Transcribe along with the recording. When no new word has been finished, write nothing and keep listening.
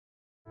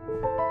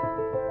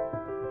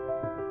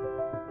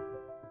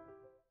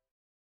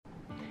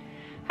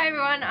Hi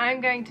everyone,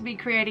 I'm going to be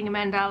creating a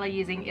mandala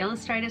using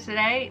Illustrator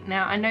today.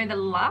 Now I know the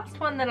last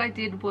one that I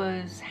did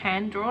was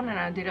hand drawn and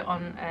I did it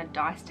on a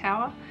dice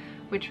tower,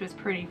 which was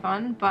pretty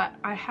fun, but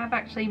I have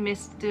actually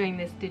missed doing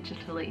this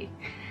digitally.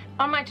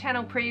 On my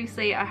channel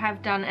previously I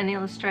have done an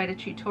Illustrator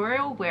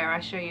tutorial where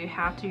I show you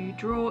how to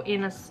draw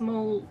in a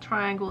small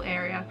triangle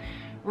area,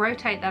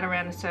 rotate that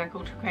around a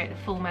circle to create a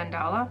full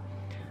mandala.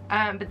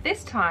 But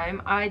this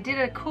time I did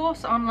a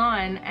course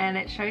online and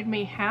it showed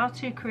me how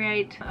to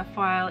create a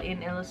file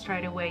in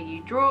Illustrator where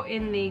you draw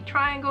in the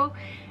triangle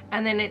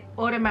and then it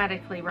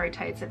automatically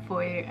rotates it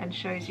for you and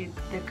shows you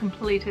the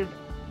completed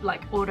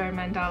like auto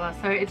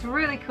mandala. So it's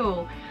really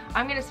cool.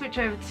 I'm going to switch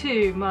over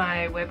to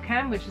my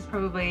webcam, which is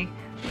probably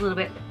a little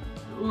bit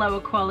lower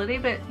quality,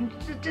 but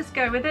just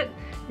go with it.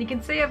 You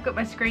can see I've got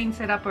my screen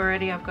set up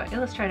already. I've got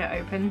Illustrator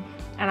open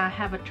and I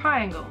have a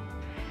triangle.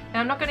 Now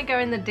I'm not going to go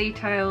in the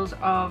details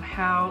of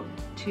how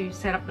to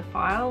set up the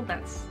file,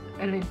 that's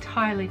an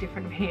entirely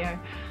different video.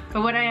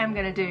 But what I am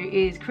going to do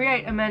is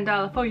create a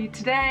mandala for you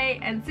today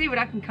and see what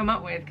I can come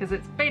up with, because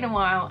it's been a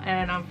while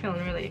and I'm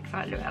feeling really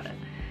excited about it.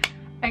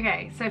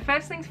 Okay, so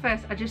first things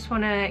first, I just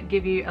want to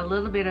give you a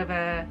little bit of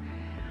a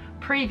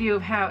preview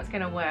of how it's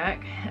going to work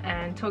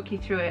and talk you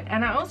through it.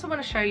 And I also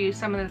want to show you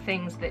some of the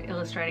things that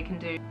Illustrator can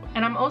do.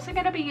 And I'm also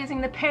going to be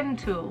using the pen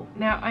tool.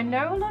 Now I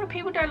know a lot of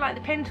people don't like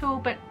the pen tool,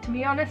 but to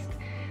be honest,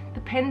 the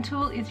pen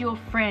tool is your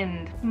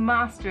friend.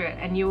 Master it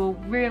and you will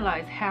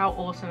realize how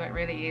awesome it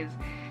really is.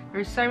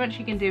 There is so much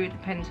you can do with the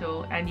pen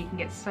tool and you can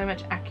get so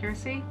much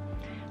accuracy,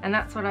 and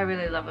that's what I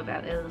really love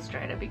about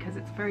Illustrator, because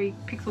it's very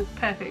pixel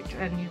perfect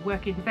and you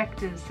work in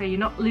vectors so you're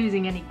not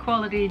losing any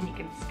quality and you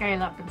can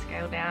scale up and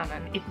scale down,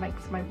 and it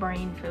makes my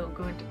brain feel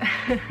good.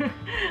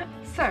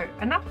 So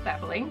enough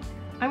babbling.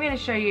 I'm going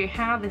to show you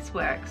how this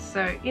works.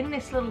 So in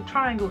this little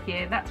triangle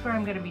here, that's where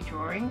I'm going to be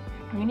drawing.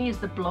 I'm going to use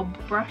the blob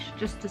brush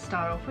just to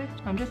start off with.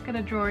 I'm just going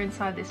to draw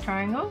inside this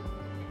triangle.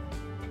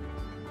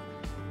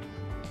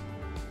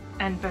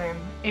 And boom,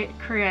 it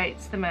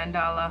creates the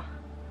mandala.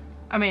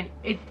 I mean,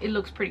 it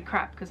looks pretty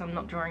crap because I'm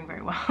not drawing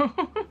very well.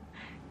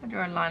 I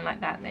draw a line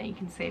like that and then you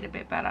can see it a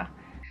bit better.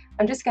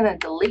 I'm just going to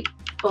delete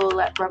all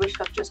that rubbish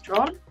I've just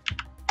drawn.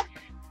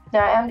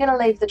 Now I'm going to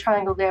leave the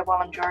triangle there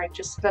while I'm drawing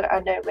just so that I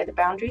know where the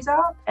boundaries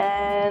are,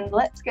 and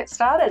let's get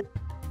started.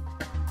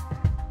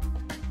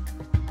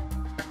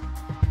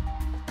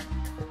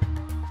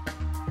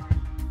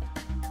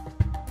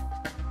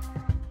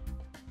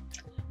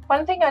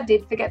 One thing I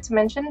did forget to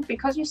mention,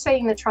 because you're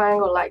seeing the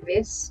triangle like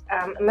this,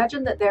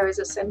 imagine that there is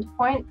a center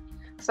point.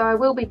 So I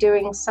will be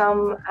doing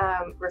some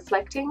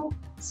reflecting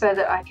so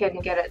that I can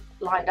get it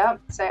lined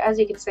up. So as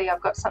you can see,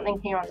 I've got something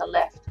here on the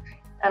left,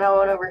 and I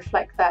want to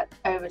reflect that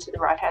over to the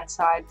right hand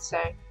side. So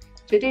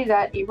to do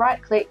that, you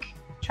right click,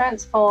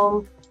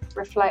 transform,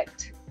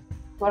 reflect.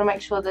 You want to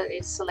make sure that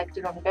it's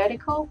selected on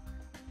vertical,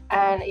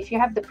 and if you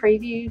have the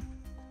preview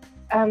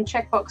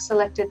checkbox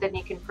selected, then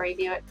you can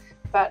preview it.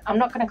 But I'm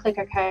not going to click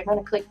OK, I'm going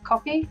to click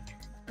copy.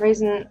 The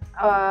reason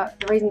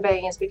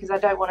being is because I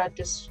don't want to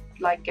just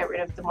like get rid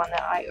of the one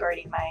that I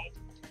already made.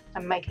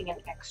 I'm making an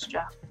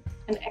extra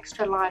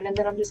line, and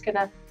then I'm just going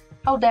to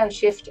hold down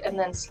shift and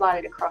then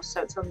slide it across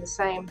so it's on the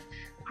same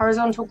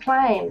horizontal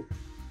plane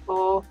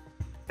or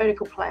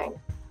vertical plane.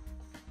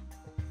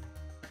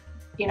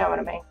 You know what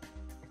I mean.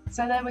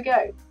 So there we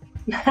go.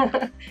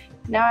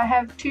 Now I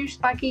have two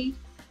spiky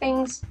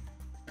things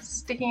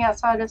sticking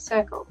outside of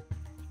circle.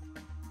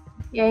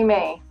 Yay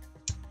me.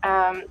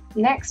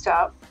 Next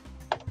up,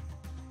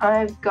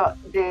 I've got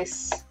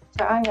this,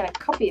 so I'm going to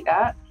copy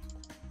that,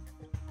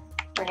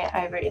 bring it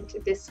over into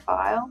this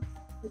file.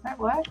 Does that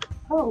work?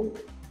 Oh,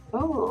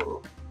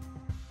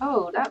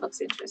 that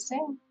looks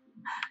interesting.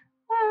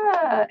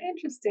 Ah,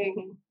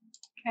 interesting.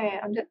 Okay,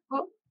 I'm just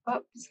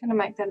going to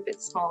make that a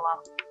bit smaller.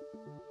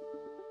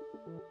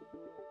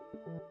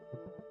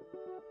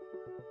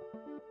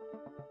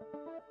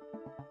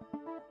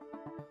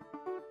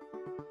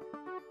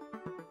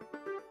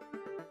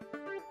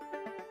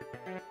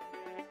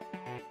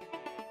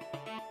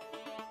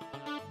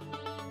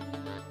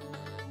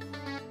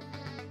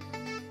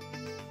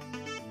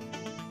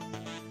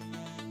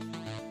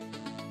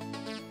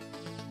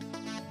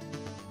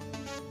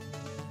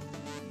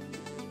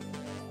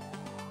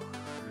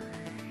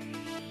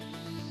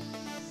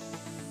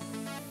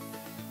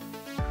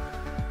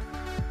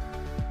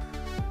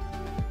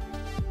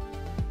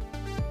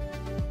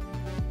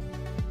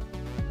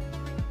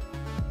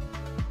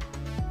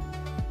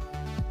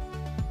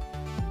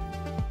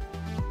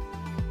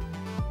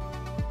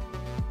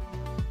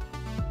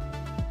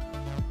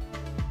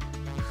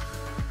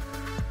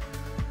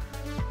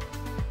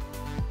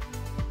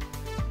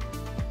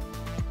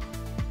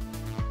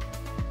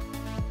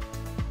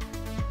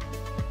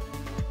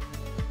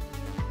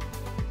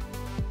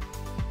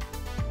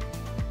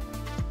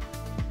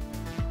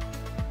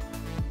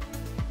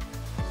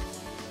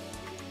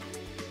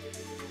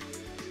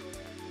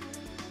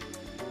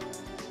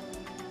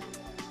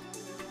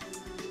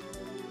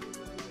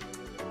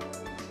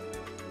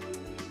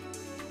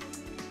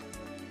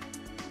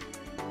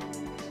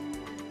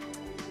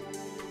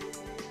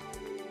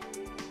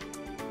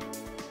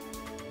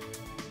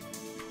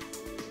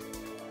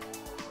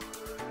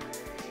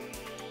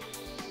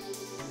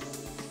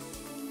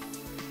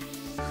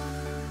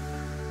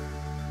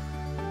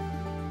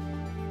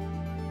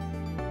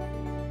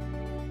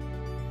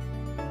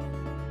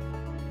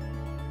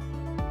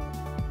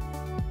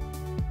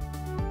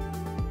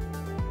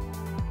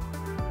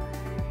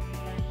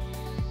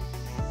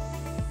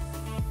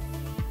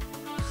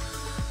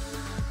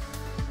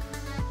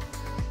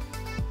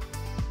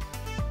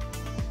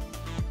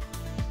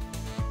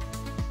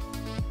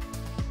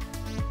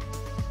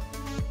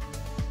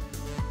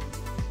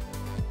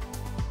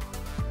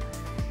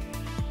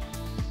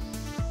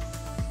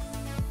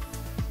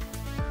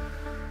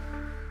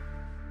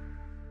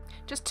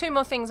 Just two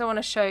more things I want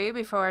to show you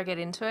before I get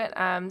into it.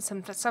 Some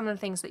of the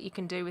things that you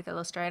can do with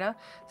Illustrator.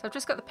 So I've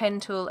just got the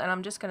pen tool and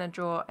I'm just going to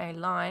draw a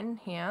line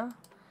here.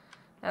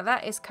 Now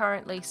that is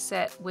currently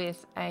set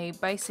with a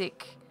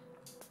basic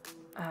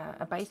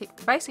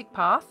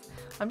path.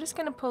 I'm just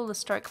going to pull the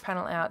stroke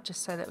panel out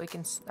just so that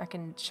I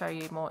can show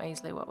you more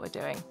easily what we're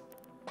doing.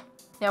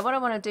 Now what I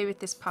want to do with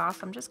this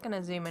path, I'm just going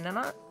to zoom in on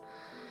it.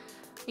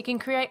 You can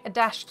create a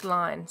dashed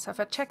line. So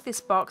if I check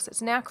this box,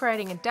 it's now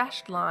creating a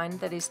dashed line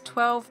that is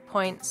 12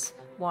 points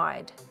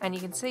wide. And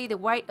you can see the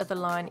weight of the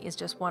line is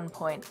just 1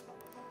 point.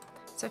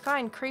 So if I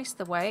increase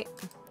the weight,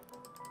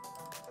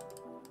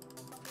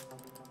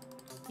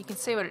 you can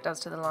see what it does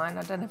to the line.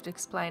 I don't have to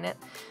explain it.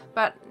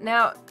 But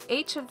now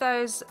each of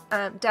those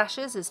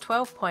dashes is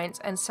 12 points,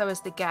 and so is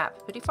the gap.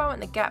 But if I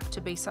want the gap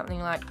to be something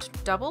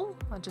like double,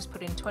 I'll just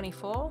put in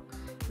 24,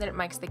 then it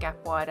makes the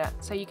gap wider.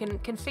 So you can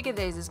configure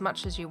these as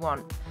much as you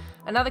want.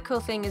 Another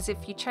cool thing is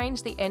if you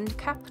change the end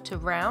cap to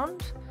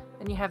round,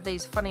 then you have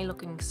these funny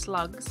looking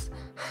slugs.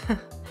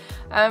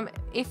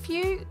 If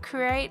you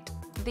create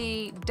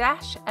the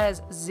dash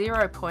as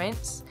 0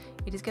 points,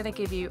 it is going to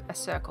give you a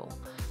circle.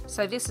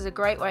 So this is a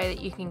great way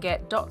that you can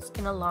get dots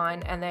in a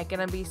line, and they're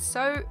going to be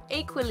so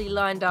equally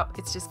lined up,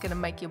 it's just going to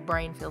make your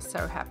brain feel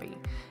so happy.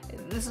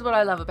 This is what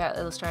I love about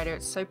Illustrator,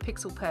 it's so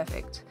pixel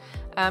perfect.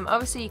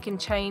 Obviously you can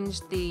change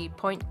the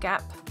point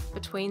gap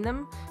between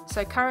them.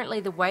 So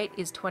currently the weight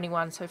is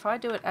 21, so if I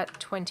do it at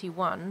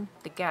 21,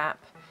 the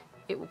gap,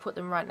 it will put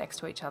them right next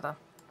to each other.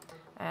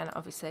 And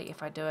obviously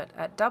if I do it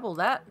at double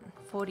that,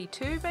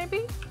 42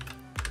 maybe,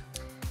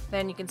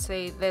 then you can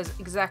see there's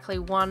exactly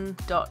one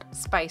dot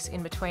space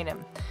in between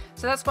them.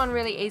 So that's one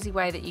really easy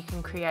way that you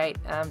can create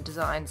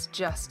designs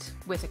just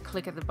with a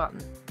click of the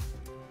button.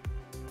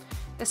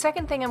 The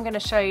second thing I'm going to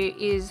show you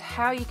is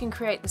how you can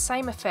create the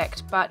same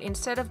effect, but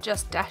instead of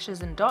just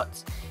dashes and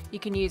dots, you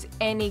can use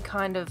any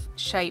kind of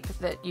shape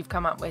that you've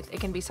come up with.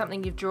 It can be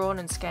something you've drawn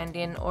and scanned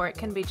in, or it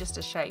can be just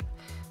a shape.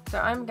 So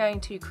I'm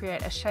going to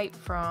create a shape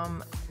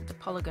from the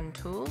polygon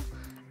tool,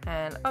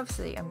 and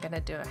obviously I'm going to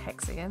do a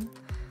hexagon.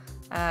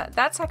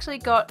 That's actually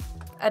got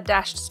a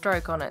dashed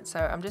stroke on it, so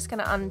I'm just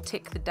going to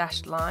untick the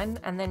dashed line,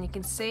 and then you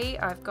can see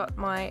I've got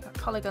my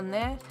polygon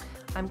there.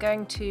 I'm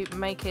going to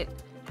make it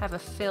have a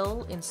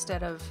fill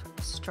instead of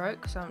a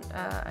stroke, so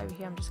over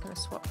here I'm just going to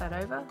swap that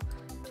over,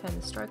 turn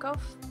the stroke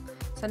off.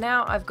 So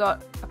now I've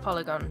got a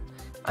polygon.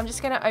 I'm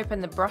just going to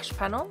open the brush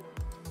panel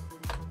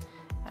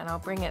and I'll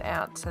bring it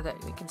out so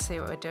that we can see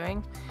what we're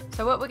doing.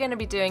 So what we're going to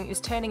be doing is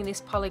turning this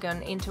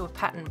polygon into a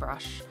pattern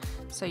brush.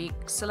 So you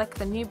select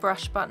the new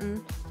brush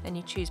button, then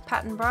you choose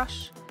pattern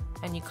brush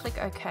and you click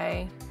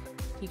OK.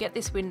 You get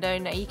this window.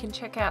 Now you can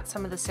check out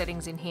some of the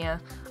settings in here.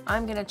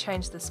 I'm going to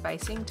change the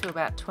spacing to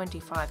about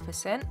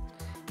 25%.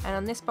 And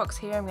on this box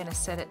here I'm going to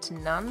set it to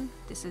none.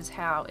 This is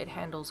how it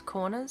handles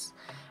corners.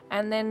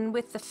 And then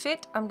with the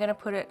fit I'm going to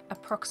put it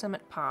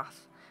approximate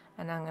path,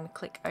 and I'm going to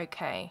click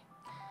OK.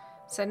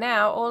 So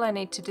now all I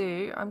need to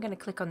do, I'm going to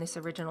click on this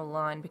original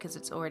line because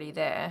it's already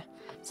there.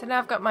 So now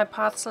I've got my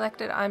path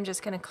selected, I'm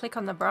just going to click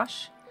on the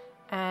brush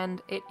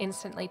and it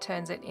instantly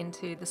turns it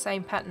into the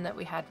same pattern that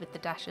we had with the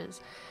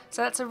dashes.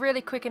 So that's a really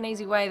quick and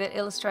easy way that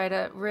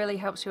Illustrator really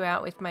helps you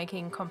out with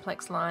making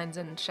complex lines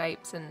and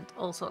shapes and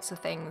all sorts of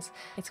things.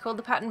 It's called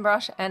the pattern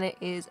brush and it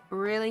is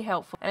really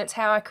helpful, and it's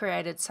how I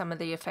created some of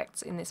the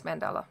effects in this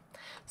mandala.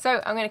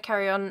 So I'm going to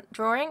carry on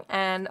drawing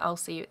and I'll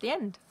see you at the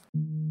end.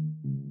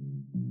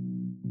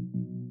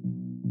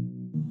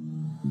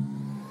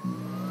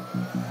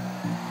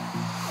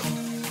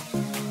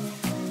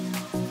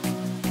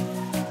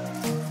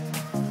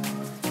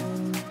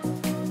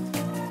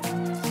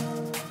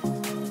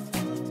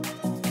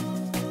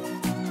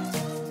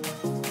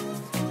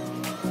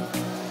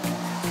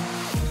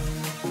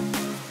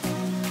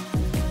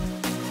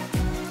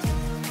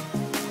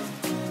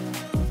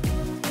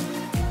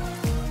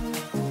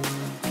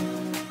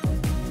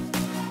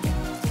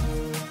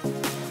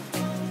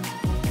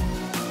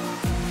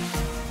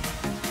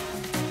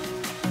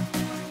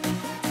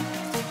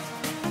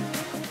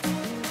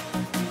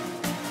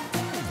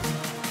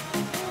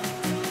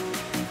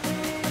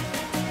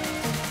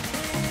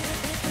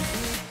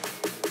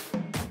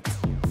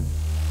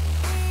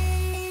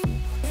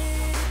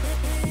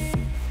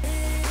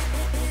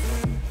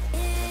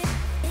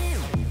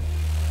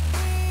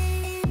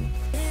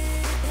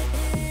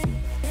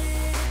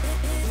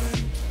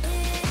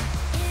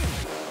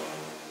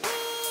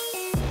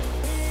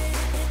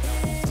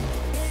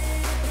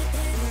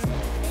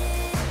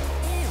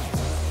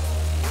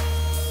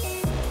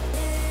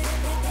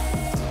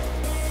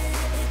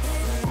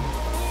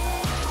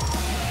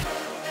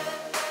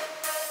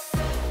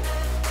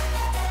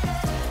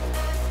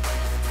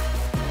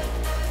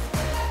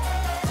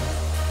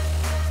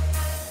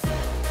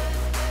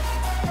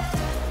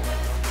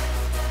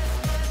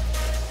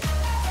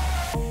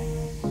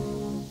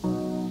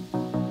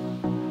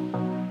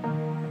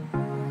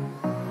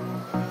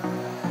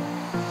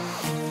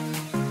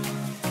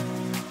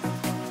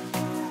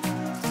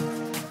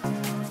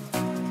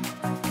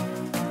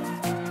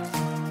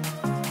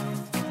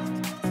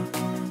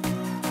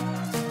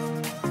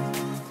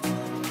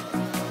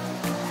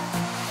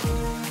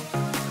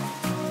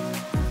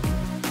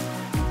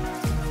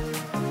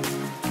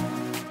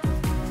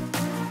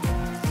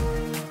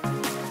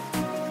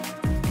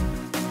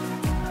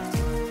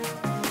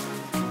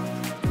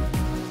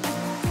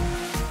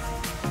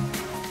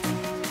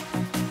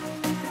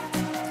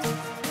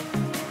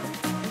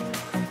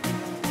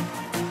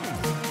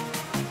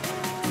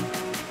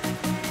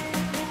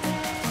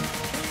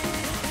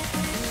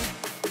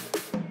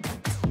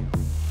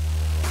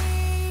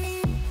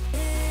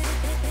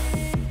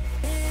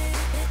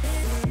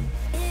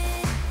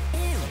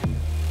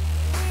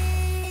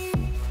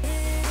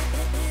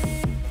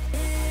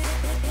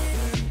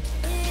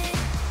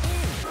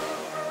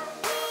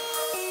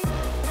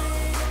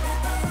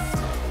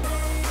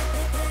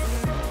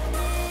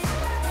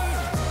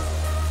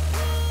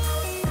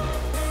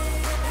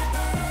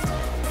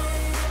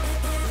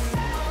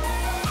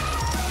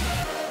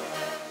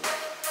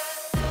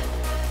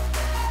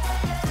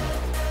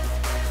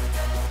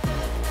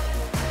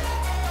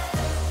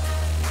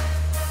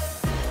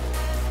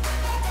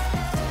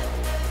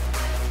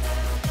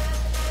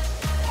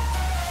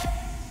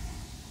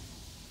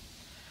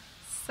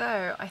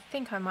 So I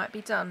think I might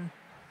be done.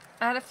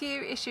 I had a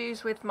few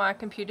issues with my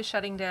computer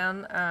shutting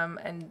down,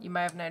 and you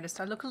may have noticed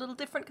I look a little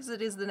different because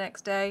it is the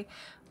next day,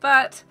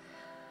 but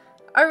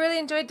I really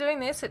enjoyed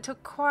doing this. It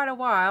took quite a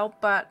while,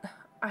 but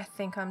I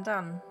think I'm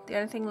done. The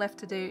only thing left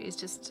to do is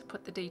just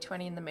put the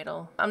D20 in the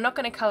middle. I'm not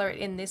going to colour it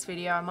in this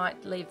video. I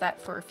might leave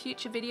that for a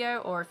future video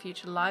or a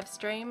future live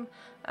stream,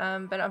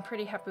 but I'm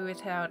pretty happy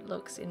with how it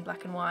looks in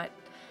black and white.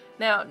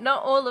 Now,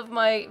 not all of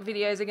my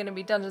videos are going to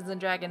be Dungeons and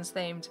Dragons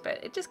themed,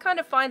 but it just kind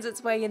of finds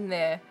its way in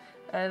there.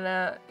 And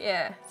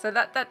yeah, so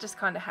that just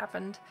kind of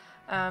happened.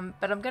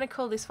 But I'm going to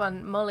call this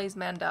one Molly's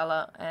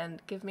Mandala,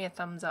 and give me a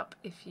thumbs up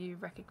if you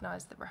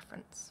recognise the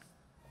reference.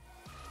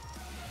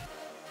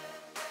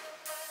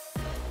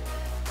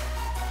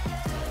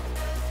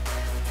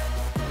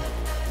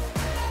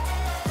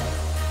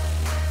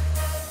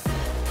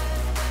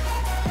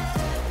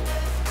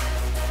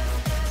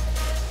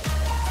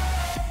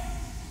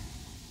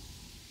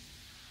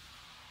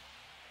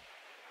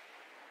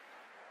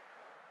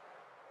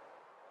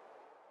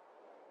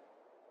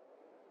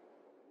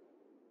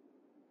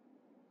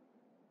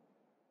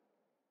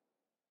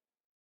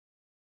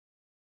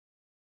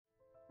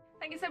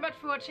 Thank you so much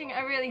for watching.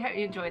 I really hope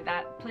you enjoyed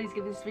that. Please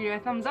give this video a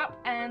thumbs up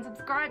and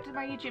subscribe to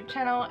my YouTube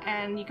channel,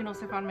 and you can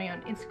also find me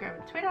on Instagram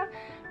and Twitter,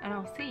 and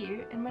I'll see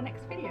you in my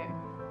next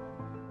video.